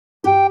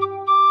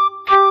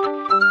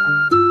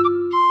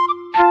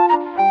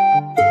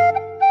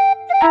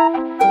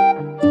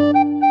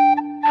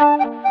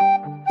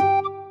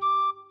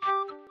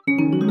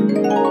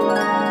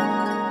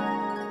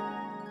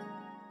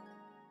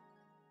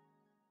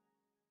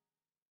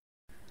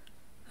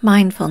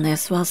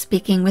Mindfulness while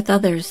speaking with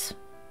others.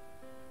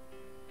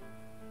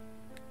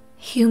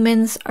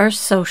 Humans are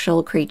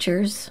social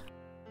creatures.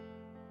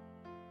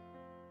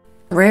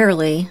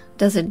 Rarely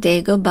does a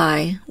day go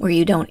by where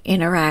you don't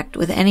interact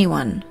with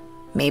anyone.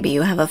 Maybe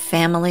you have a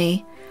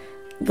family,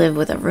 live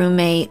with a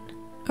roommate,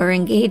 or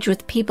engage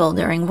with people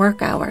during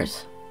work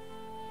hours.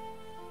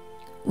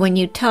 When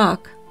you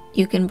talk,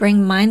 you can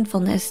bring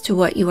mindfulness to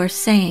what you are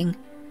saying,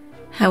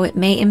 how it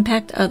may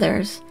impact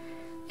others,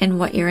 and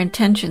what your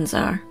intentions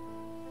are.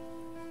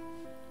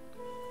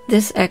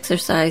 This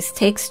exercise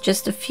takes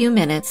just a few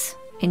minutes,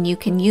 and you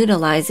can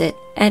utilize it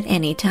at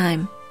any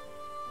time.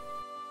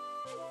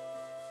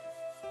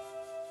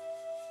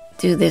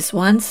 Do this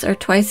once or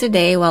twice a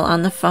day while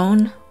on the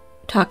phone,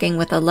 talking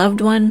with a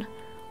loved one,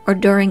 or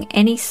during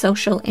any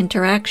social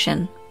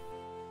interaction.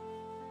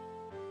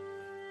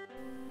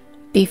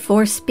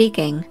 Before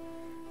speaking,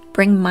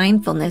 bring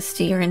mindfulness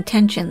to your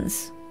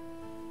intentions.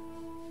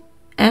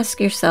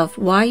 Ask yourself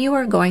why you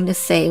are going to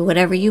say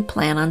whatever you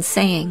plan on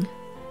saying.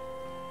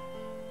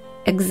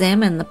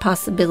 Examine the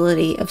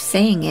possibility of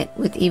saying it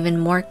with even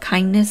more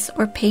kindness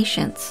or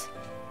patience.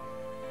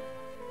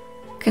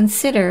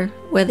 Consider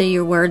whether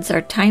your words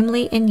are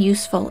timely and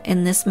useful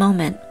in this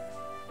moment.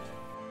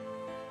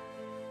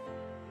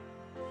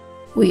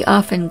 We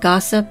often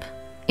gossip,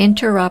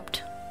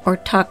 interrupt, or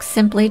talk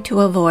simply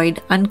to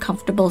avoid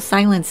uncomfortable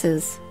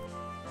silences.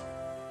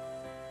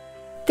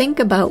 Think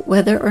about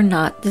whether or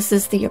not this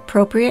is the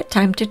appropriate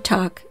time to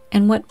talk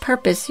and what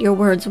purpose your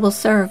words will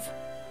serve.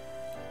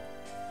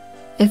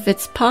 If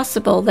it's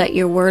possible that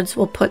your words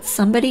will put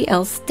somebody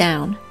else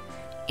down,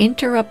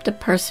 interrupt the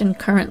person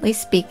currently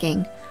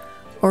speaking,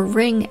 or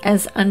ring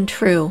as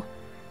untrue,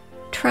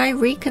 try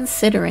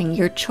reconsidering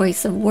your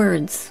choice of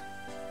words.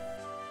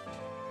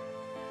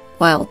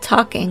 While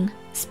talking,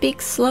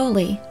 speak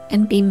slowly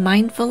and be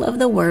mindful of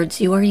the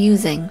words you are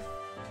using.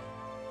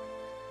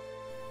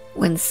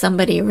 When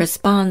somebody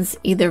responds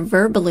either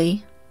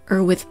verbally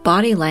or with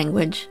body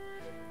language,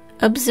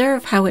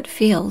 observe how it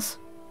feels.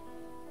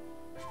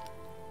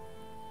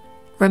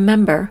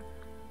 Remember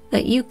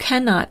that you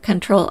cannot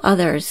control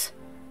others,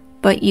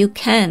 but you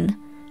can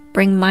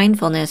bring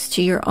mindfulness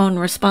to your own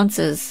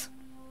responses.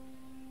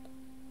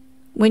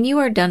 When you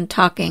are done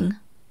talking,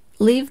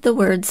 leave the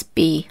words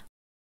be.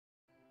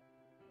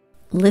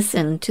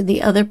 Listen to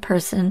the other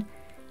person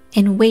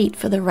and wait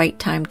for the right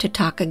time to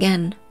talk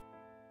again.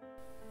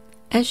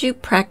 As you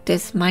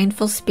practice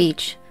mindful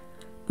speech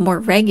more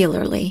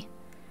regularly,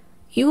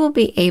 you will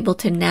be able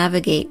to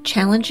navigate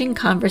challenging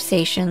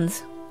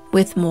conversations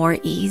with more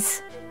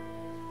ease.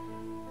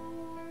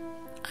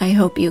 I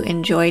hope you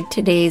enjoyed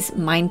today's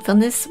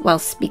Mindfulness While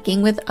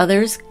Speaking with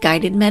Others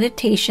guided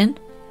meditation.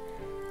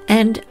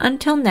 And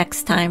until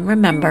next time,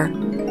 remember,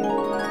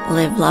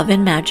 live love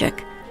and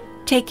magic.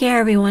 Take care,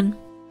 everyone.